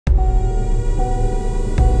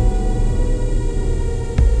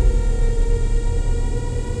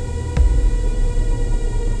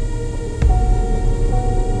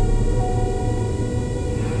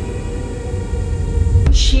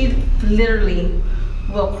literally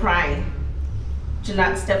will cry. Do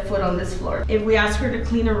not step foot on this floor. If we ask her to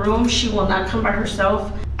clean a room, she will not come by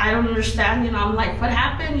herself. I don't understand, you know, I'm like, what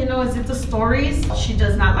happened? You know, is it the stories? She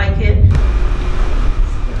does not like it.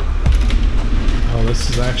 Oh, this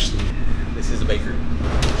is a baker.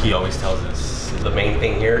 He always tells us the main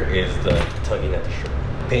thing here is the tugging at the shirt.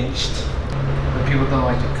 Pinched. But people don't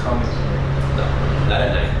like to come here. No, not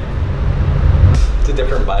at night. It's a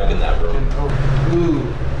different vibe in that room.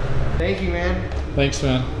 Ooh. Thank you, man. Thanks,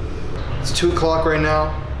 man. It's 2 o'clock right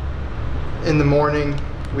now in the morning.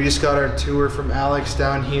 We just got our tour from Alex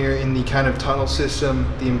down here in the kind of tunnel system,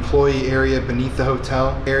 the employee area beneath the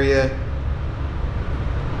hotel area.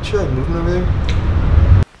 Should I move over there?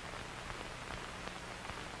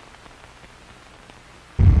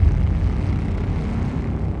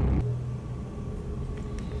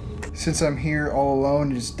 Since I'm here all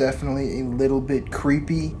alone, it's definitely a little bit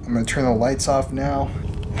creepy. I'm gonna turn the lights off now.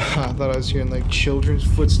 I thought I was hearing like children's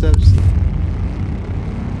footsteps.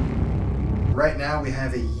 Right now we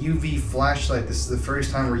have a UV flashlight. This is the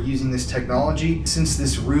first time we're using this technology. Since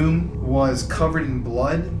this room was covered in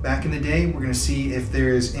blood back in the day, we're gonna see if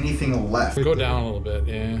there's anything left. Go down a little bit,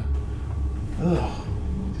 yeah. Ugh.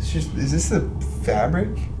 Is this the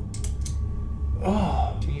fabric?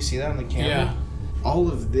 Oh, can you see that on the camera? Yeah. All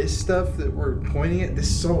of this stuff that we're pointing at, this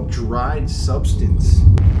is all dried substance.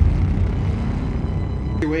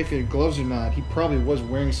 Either way, if he had gloves or not, he probably was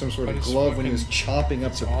wearing some sort of glove when he was chopping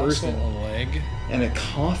up the person. Also a leg. And a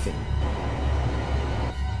coffin.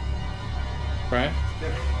 Right?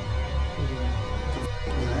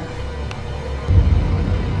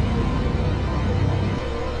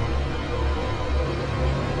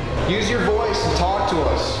 Use your voice and talk to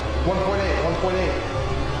us. 1.8, 1.8.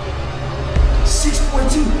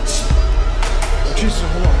 6.2. Jesus,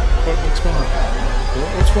 hold on. What's going on?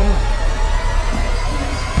 What's going on?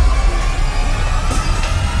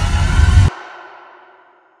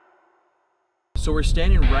 So we're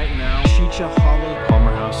standing right now, Chicha Hollow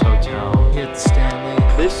Palmer House Hotel. Here at the Stanley.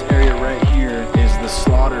 This area right here is the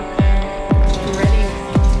slaughter pen. Ready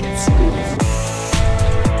to get spooked.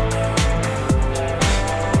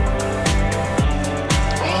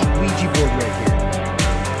 Ouija board right here.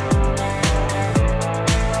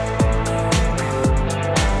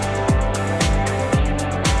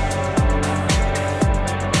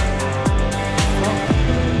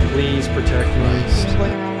 Please protect me. He's been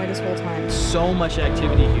going the wrong way this whole time. So much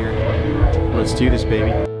activity here. Let's do this,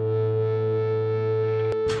 baby.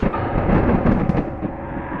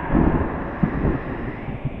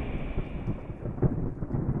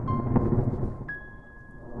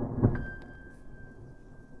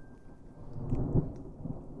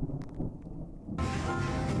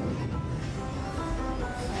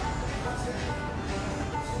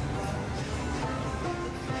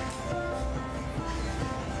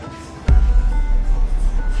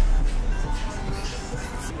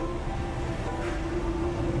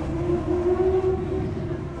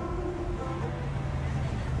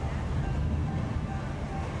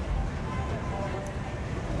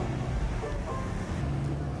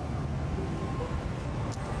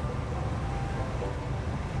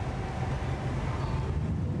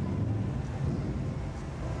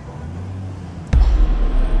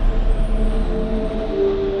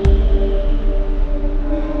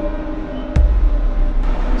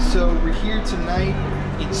 Here tonight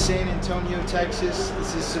in San Antonio, Texas.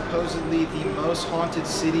 This is supposedly the most haunted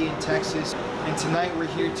city in Texas, and tonight we're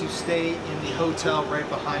here to stay in the hotel right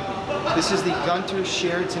behind me. This is the Gunter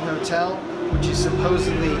Hotel, which is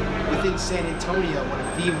supposedly within San Antonio one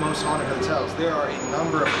of the most haunted hotels. There are a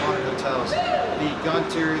number of haunted hotels. The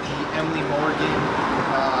Gunter, the Emily Morgan,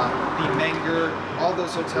 the Menger, all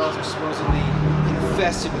those hotels are supposedly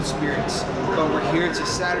infested with spirits. But we're here, it's a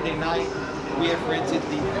Saturday night. We have rented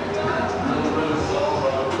the...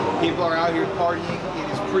 People are out here partying.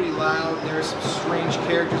 It is pretty loud. There are some strange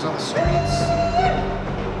characters on the streets,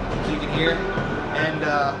 as you can hear. And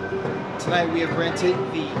tonight we have rented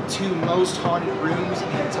the 2 most haunted rooms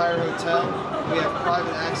in the entire hotel. We have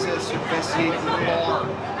private access to investigate the bar,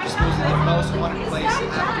 supposedly the most haunted place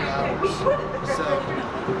after hours. So,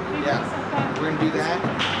 yeah, we're gonna do that.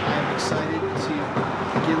 I am excited to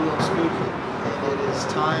get a little spooky, and it is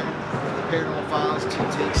time for the Paranormal Files to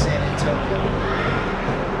take San Antonio.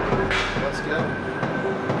 Let's go.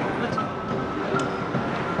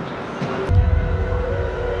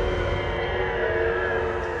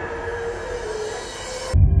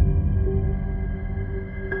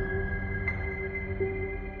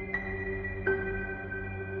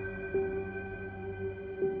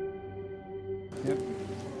 Yep.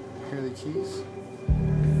 Here are the keys.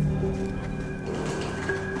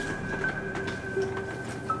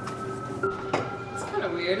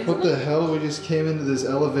 weird? What the hell? We just came into this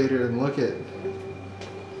elevator and look at.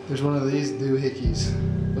 There's one of these doohickeys.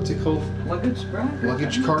 What's it called? Luggage rack?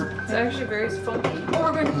 Luggage cart. It's actually very funky. Oh,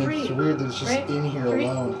 we're going free. It's weird that it's just in here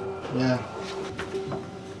alone. Yeah.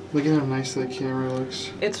 Look at how nice that camera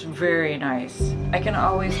looks. It's very nice. I can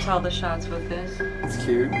always tell the shots with this. It's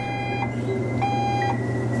cute.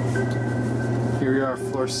 Here we are,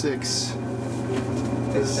 floor 6.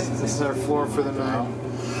 This is our floor for the night.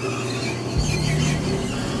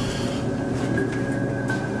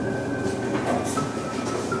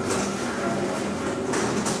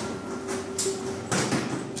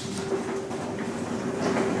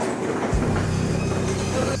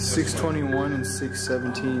 621 and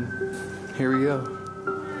 617. Here we go.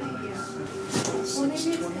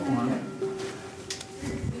 621.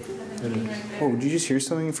 Oh, did you just hear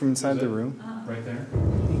something from inside the room? Right there.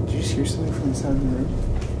 Did you just hear something from inside the room?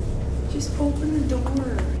 Just open the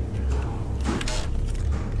door.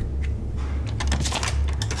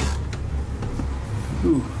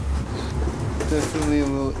 Ooh. Definitely a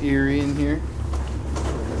little eerie in here.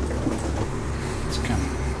 It's kind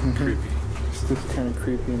of creepy. It's kind of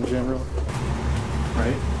creepy in general.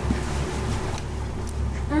 Right?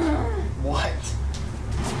 What?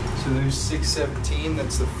 So there's 617,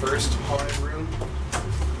 that's the first haunted room.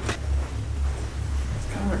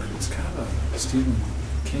 It's kind of a Stephen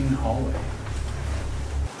King hallway.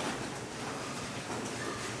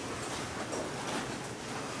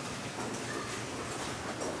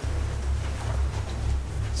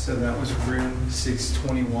 So that was room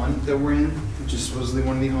 621 that we're in, which is supposedly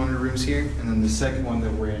one of the haunted rooms here. And then the second one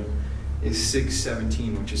that we're in is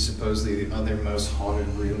 617, which is supposedly the other most haunted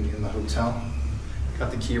room in the hotel.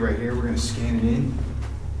 Got the key right here, we're gonna scan it in.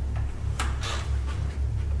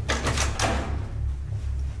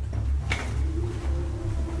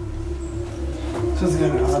 So it's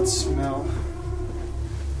got an odd smell.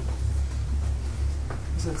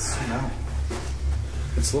 What does that smell?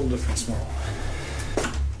 It's a little different smell.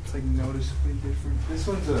 It's like noticeably different. This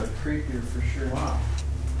one's creepier for sure. Wow.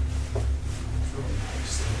 It's really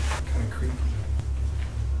nice. Kind of creepy.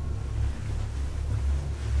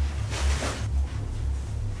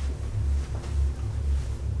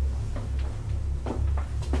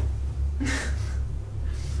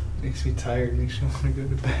 Makes me tired, makes me want to go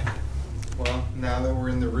to bed. Well, now that we're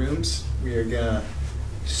in the rooms, we are gonna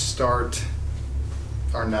start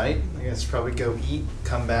our night. I guess probably go eat,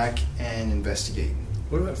 come back, and investigate.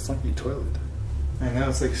 What about funky toilet? I know,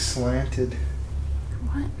 it's like slanted.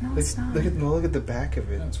 What? No, it's not. Look at the back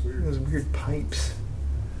of it. That's weird. Those weird pipes.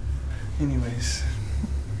 Anyways,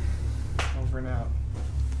 over and out.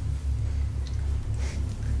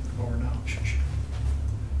 Over now. Shh.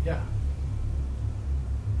 Yeah.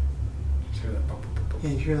 Just hear that bump, bump, bump, bump. Yeah,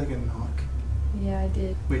 you hear like a knock. Yeah, I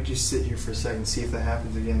did. Wait, just sit here for a second, see if that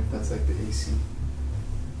happens again, if that's like the AC.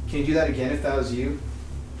 Can you do that again if that was you?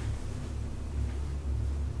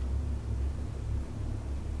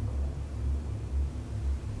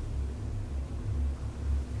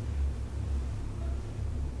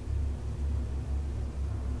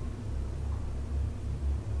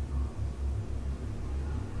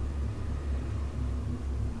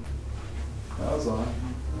 That was odd.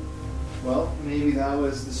 Well, maybe that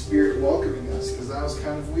was the spirit welcoming us, because that was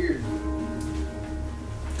kind of weird.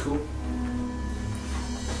 Cool.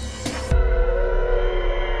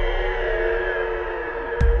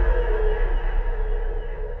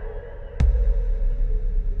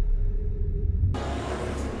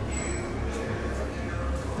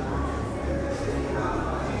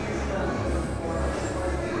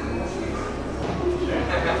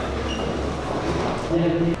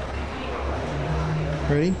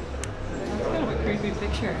 Ready? That's kind of a creepy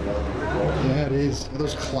picture. Yeah, it is. Are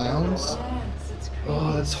those clowns? Yes, it's creepy.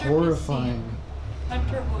 Oh, that's horrifying.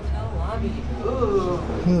 Gunter Hotel lobby. Ooh. Look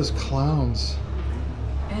at those clowns.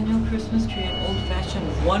 Annual Christmas tree and old-fashioned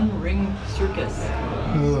one-ring circus.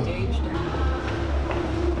 Ugh. Staged.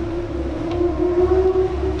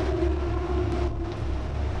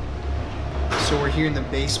 So we're here in the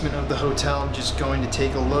basement of the hotel, just going to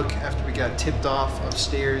take a look after we got tipped off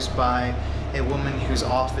upstairs by a woman whose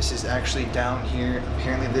office is actually down here.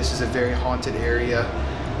 Apparently this is a very haunted area.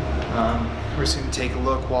 We're just gonna take a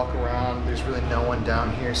look, walk around. There's really no one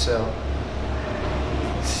down here, so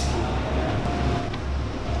let's see.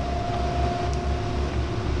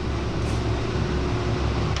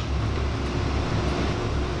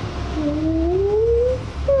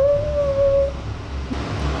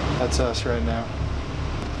 That's us right now.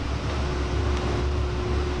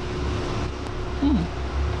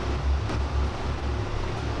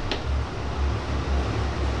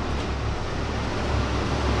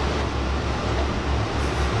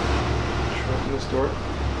 door?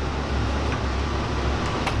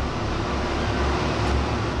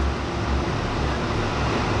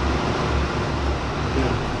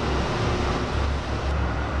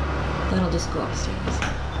 Then I'll just go upstairs.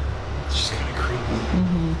 It's just kind of creepy.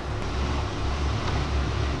 Mm-hmm.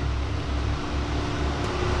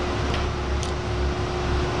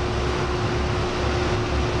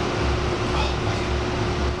 Oh, look at it.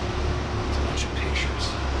 It's a bunch of pictures.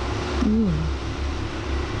 Ooh.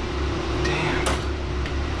 Damn.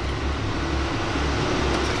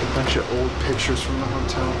 It's like a bunch of old pictures from the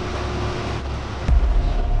hotel.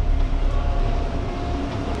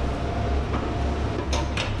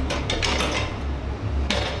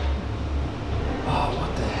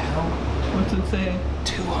 What's it say?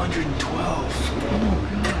 212. Oh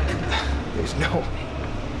God. There's no way.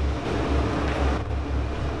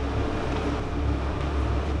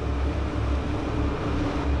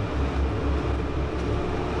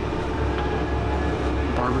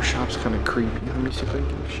 Barbershop's kind of creepy. Let me see if I can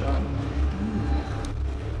get a shot.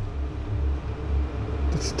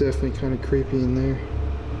 It's definitely kind of creepy in there.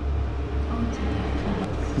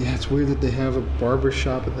 Yeah, it's weird that they have a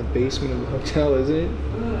barbershop in the basement of the hotel, isn't it?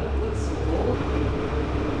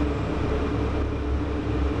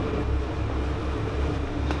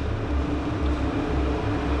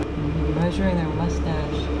 Measuring their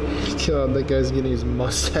mustache. God, that guy's getting his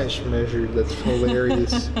mustache measured. That's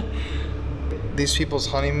hilarious. These people's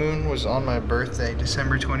honeymoon was on my birthday,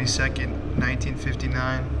 December 22nd,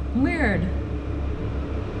 1959. Weird.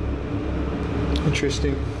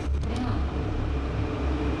 Interesting. Yeah.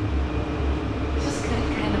 Just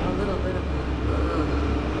kind of a little bit of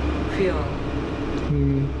a feel.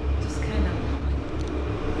 Just kind of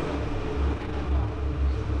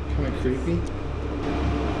Creepy.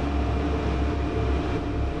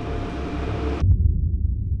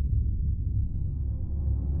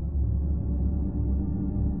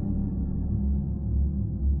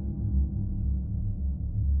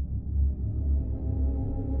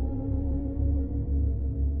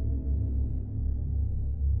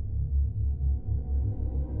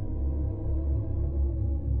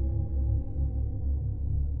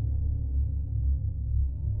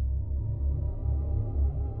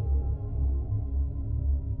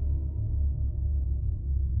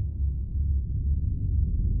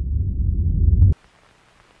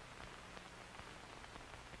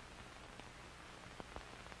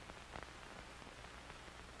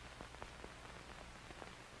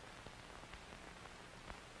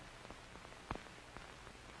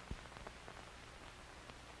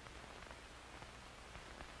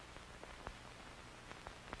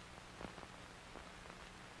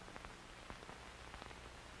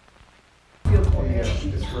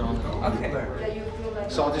 It's wrong. Okay.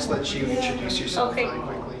 So I'll just let you introduce yourself Okay. really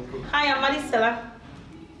quickly. Hi, I'm Maricela.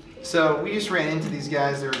 So we just ran into these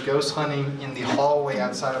guys. They were ghost hunting in the hallway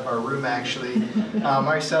outside of our room, actually.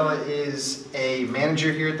 Maricela is a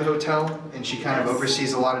manager here at the hotel, and she kind of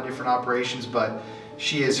oversees a lot of different operations, but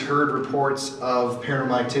she has heard reports of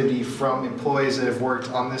paranormal activity from employees that have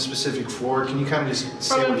worked on this specific floor. Can you kind of just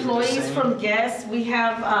say From what you were employees, saying? from guests, we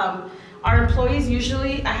have our employees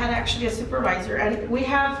usually, I had actually a supervisor, and we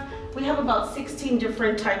have about 16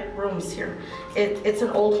 different type rooms here. It's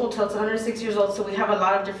an old hotel, it's 106 years old, so we have a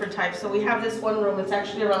lot of different types. So we have this one room, it's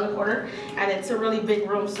actually around the corner, and it's a really big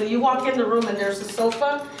room. So you walk in the room and there's a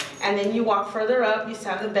sofa, and then you walk further up, you sit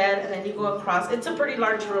on the bed, and then you go across. It's a pretty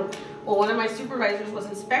large room. Well, one of my supervisors was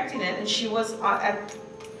inspecting it, and she was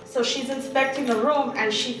so she's inspecting the room,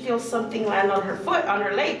 and she feels something land on her foot, on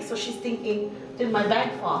her leg. So she's thinking, did my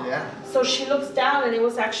bag fall? Yeah. So she looks down, and it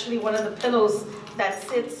was actually one of the pillows that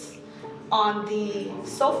sits on the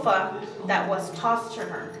sofa that was tossed to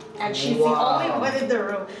her. And she's the only one in the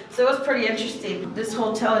room. So it was pretty interesting. This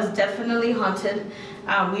hotel is definitely haunted.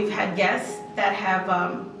 We've had guests that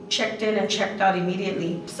have checked in and checked out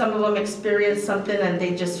immediately. Some of them experience something and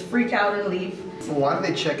they just freak out and leave. Why do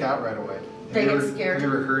they check out right away? They get scared. Have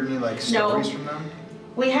you ever heard any like stories from them?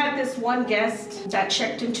 We had this one guest that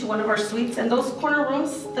checked into one of our suites, and those corner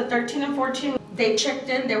rooms, the 13 and 14, they checked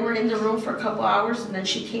in, they were in the room for a couple hours, and then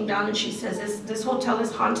she came down and she says, this hotel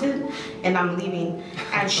is haunted and I'm leaving.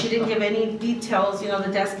 And she didn't give any details. You know,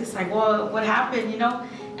 the desk is like, well, what happened, you know?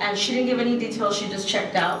 And she didn't give any details, she just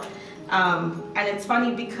checked out. And it's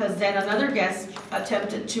funny because then another guest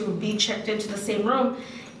attempted to be checked into the same room,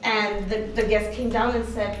 and the guest came down and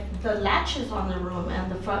said, the latch is on the room,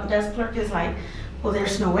 and the front desk clerk is like, well,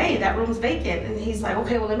 there's no way, that room's vacant. And he's like,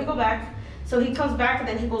 okay, well, let me go back. So he comes back, and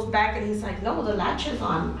then he goes back, and he's like, no, the latch is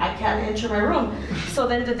on. I can't enter my room. So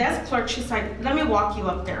then the desk clerk, she's like, let me walk you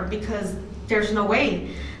up there, because there's no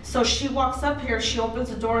way. So she walks up here, she opens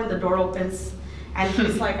the door, and the door opens. And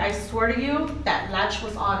he's like, I swear to you, that latch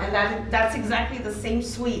was on. And that's exactly the same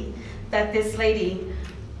suite that this lady,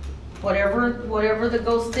 whatever the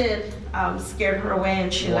ghost did, scared her away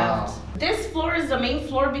and she left. This floor is the main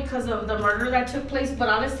floor because of the murder that took place, but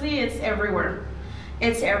honestly, it's everywhere.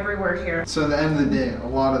 It's everywhere here. So at the end of the day, a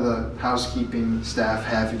lot of the housekeeping staff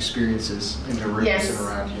have experiences in the rooms and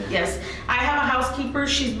around here. Yes, I have a housekeeper.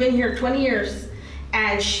 She's been here 20 years,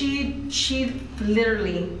 and she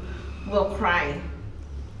literally will cry.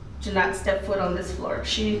 Do not step foot on this floor.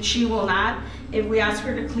 She will not. If we ask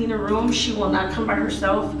her to clean a room, she will not come by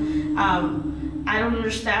herself. I don't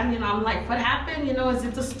understand, you know, I'm like, what happened? You know, is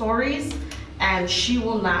it the stories? And she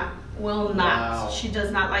will not. Wow. She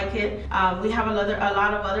does not like it. We have a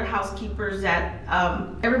lot of other housekeepers that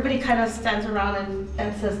everybody kind of stands around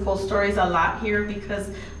and says ghost stories a lot here because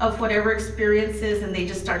of whatever experiences, and they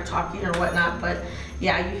just start talking or whatnot. But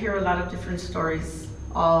yeah, you hear a lot of different stories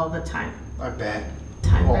all the time. I bet.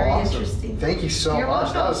 Very interesting. Thank you so much.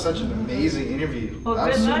 Welcome. That was such an amazing interview. Well, that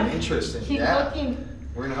was good luck. so interesting. Keep looking.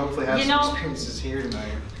 We're gonna hopefully have some experiences here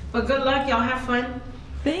tonight. But good luck. Y'all have fun.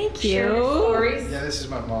 Thank you. Share your stories. Yeah, this is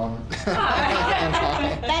my mom. That's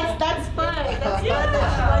fun. That's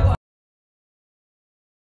fun.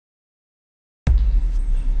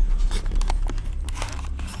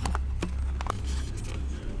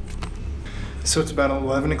 So it's about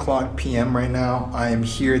 11 o'clock p.m. right now. I am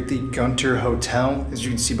here at the Gunter Hotel. As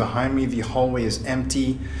you can see behind me, the hallway is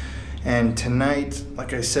empty. And tonight,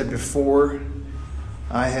 like I said before,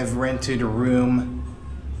 I have rented a room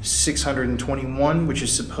 621, which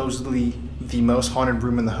is supposedly the most haunted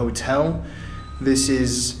room in the hotel. This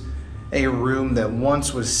is a room that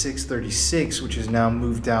once was 636, which is now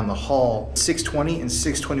moved down the hall. 620 and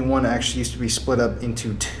 621 actually used to be split up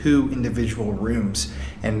into 2 individual rooms,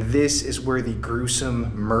 and this is where the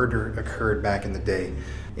gruesome murder occurred back in the day.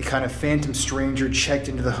 A kind of phantom stranger checked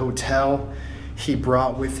into the hotel. He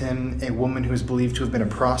brought with him a woman who is believed to have been a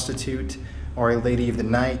prostitute or a lady of the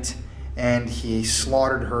night, and he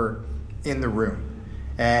slaughtered her in the room.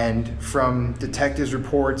 And from detectives'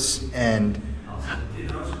 reports and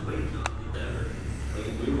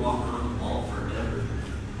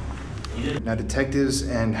now, detectives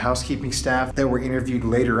and housekeeping staff that were interviewed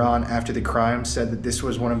later on after the crime said that this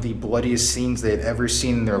was one of the bloodiest scenes they had ever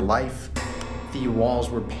seen in their life. The walls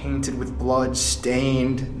were painted with blood,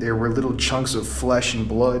 stained. There were little chunks of flesh and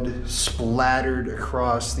blood splattered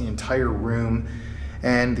across the entire room.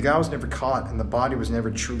 And the guy was never caught, and the body was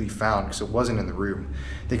never truly found because it wasn't in the room.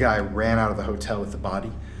 The guy ran out of the hotel with the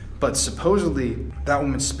body. But supposedly, that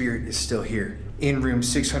woman's spirit is still here in room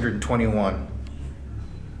 621.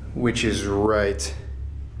 Which is right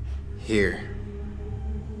here.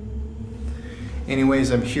 Anyways,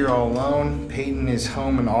 I'm here all alone. Peyton is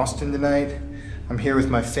home in Austin tonight. I'm here with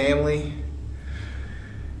my family.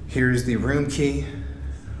 Here's the room key.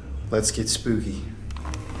 Let's get spooky.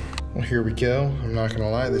 Well, here we go. I'm not gonna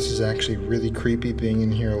lie, this is actually really creepy being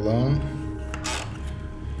in here alone.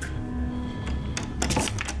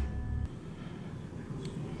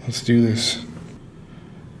 Let's do this.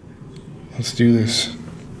 Let's do this.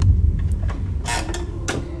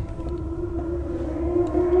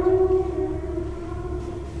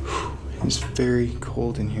 It's very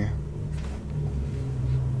cold in here.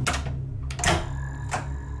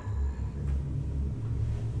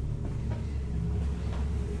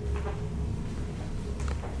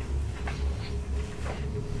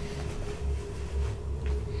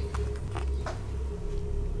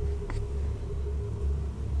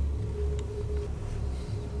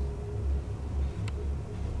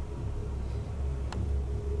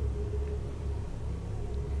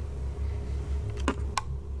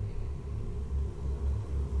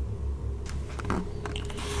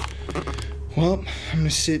 Well, I'm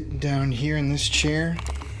gonna sit down here in this chair.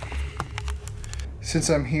 Since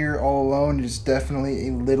I'm here all alone, it's definitely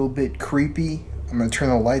a little bit creepy. I'm gonna turn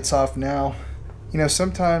the lights off now. You know,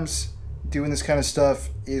 sometimes doing this kind of stuff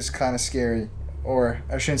is kind of scary. Or,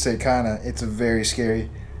 I shouldn't say kinda, it's very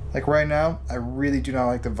scary. Like right now, I really do not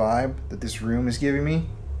like the vibe that this room is giving me.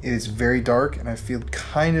 It is very dark, and I feel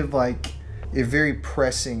kind of like a very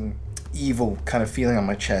pressing, evil kind of feeling on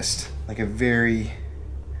my chest. Like a very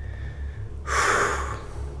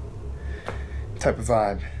type of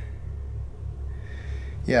vibe.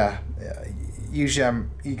 Yeah, usually I'm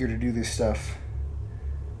eager to do this stuff,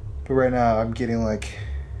 but right now I'm getting like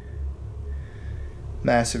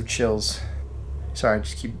massive chills. Sorry, I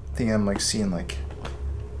just keep thinking I'm like seeing like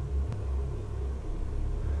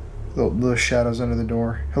little shadows under the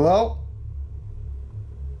door. Hello?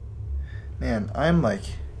 Man, I'm like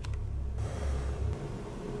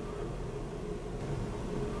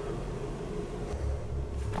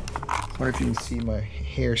wonder if you can see my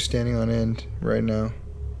hair standing on end right now.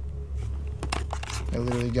 I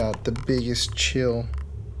literally got the biggest chill.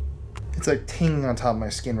 It's like tingling on top of my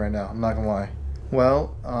skin right now, I'm not gonna lie.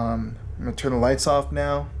 Well, I'm gonna turn the lights off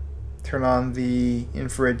now, turn on the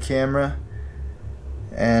infrared camera,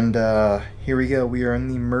 and here we go. We are in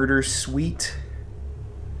the murder suite.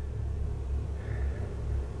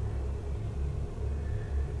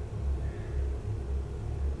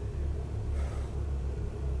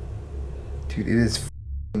 Dude, it is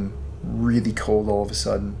really cold all of a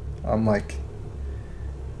sudden. I'm like,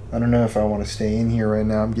 I don't know if I want to stay in here right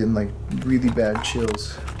now. I'm getting like really bad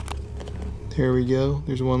chills. There we go.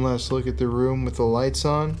 There's one last look at the room with the lights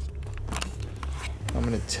on. I'm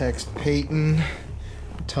gonna text Peyton,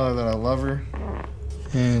 tell her that I love her.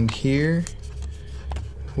 And here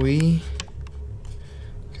we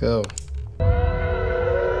go.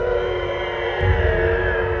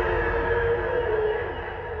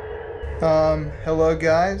 Hello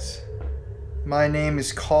guys. My name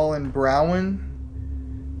is Colin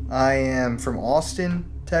Browen. I am from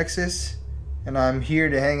Austin, Texas, and I'm here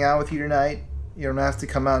to hang out with you tonight. You don't have to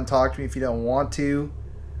come out and talk to me if you don't want to,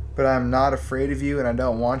 but I'm not afraid of you and I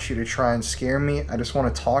don't want you to try and scare me. I just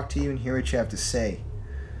want to talk to you and hear what you have to say.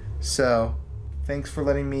 So, thanks for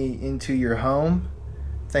letting me into your home.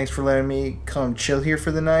 Thanks for letting me come chill here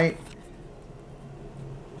for the night.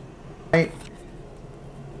 I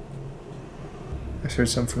heard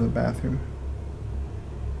something from the bathroom.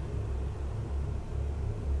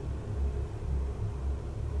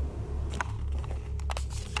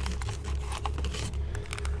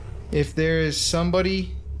 If there is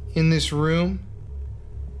somebody in this room,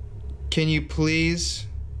 can you please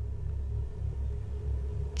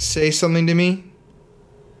say something to me?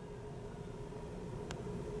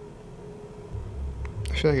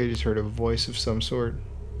 I feel like I just heard a voice of some sort,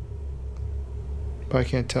 but I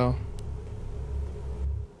can't tell.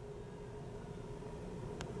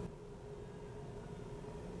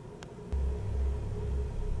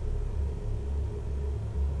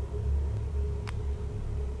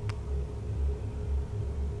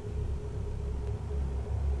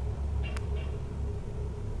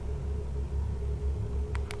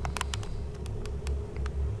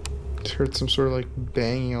 Heard some sort of like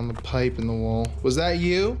banging on the pipe in the wall. Was that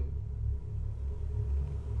you?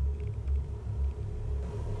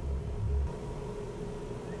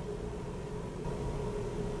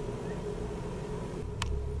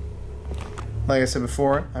 Like I said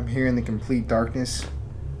before, I'm here in the complete darkness.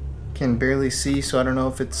 Can barely see, so I don't know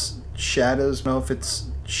if it's shadows.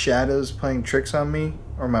 Shadows playing tricks on me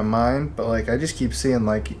or my mind, but like I just keep seeing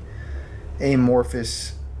like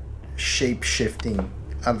amorphous shape shifting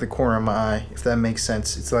out of the corner of my eye, if that makes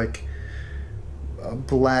sense. It's like a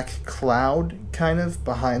black cloud kind of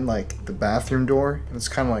behind like the bathroom door, and it's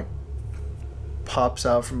kind of like pops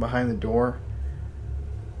out from behind the door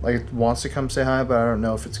like it wants to come say hi, but I don't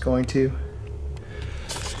know if it's going to.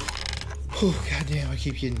 Oh goddamn, I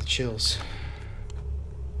keep getting the chills.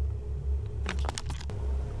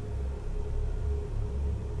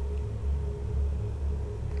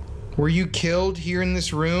 Were you killed here in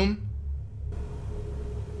this room?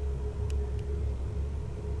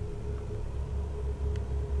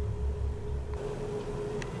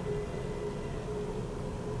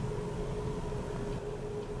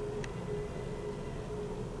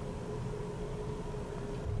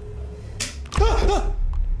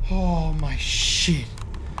 Oh my shit.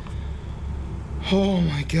 Oh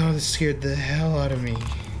my god, this scared the hell out of me.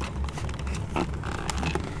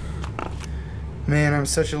 Man, I'm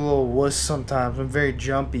such a little wuss sometimes. I'm very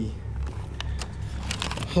jumpy.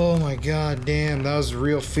 Oh my god, damn. That was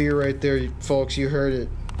real fear right there, folks. You heard it.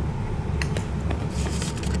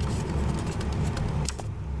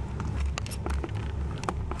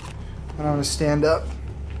 And I'm gonna stand up.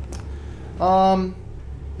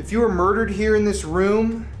 If you were murdered here in this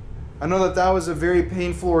room, I know that that was a very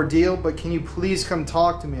painful ordeal, but can you please come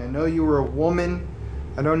talk to me? I know you were a woman.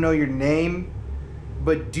 I don't know your name,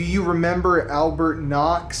 but do you remember Albert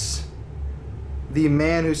Knox, the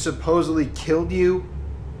man who supposedly killed you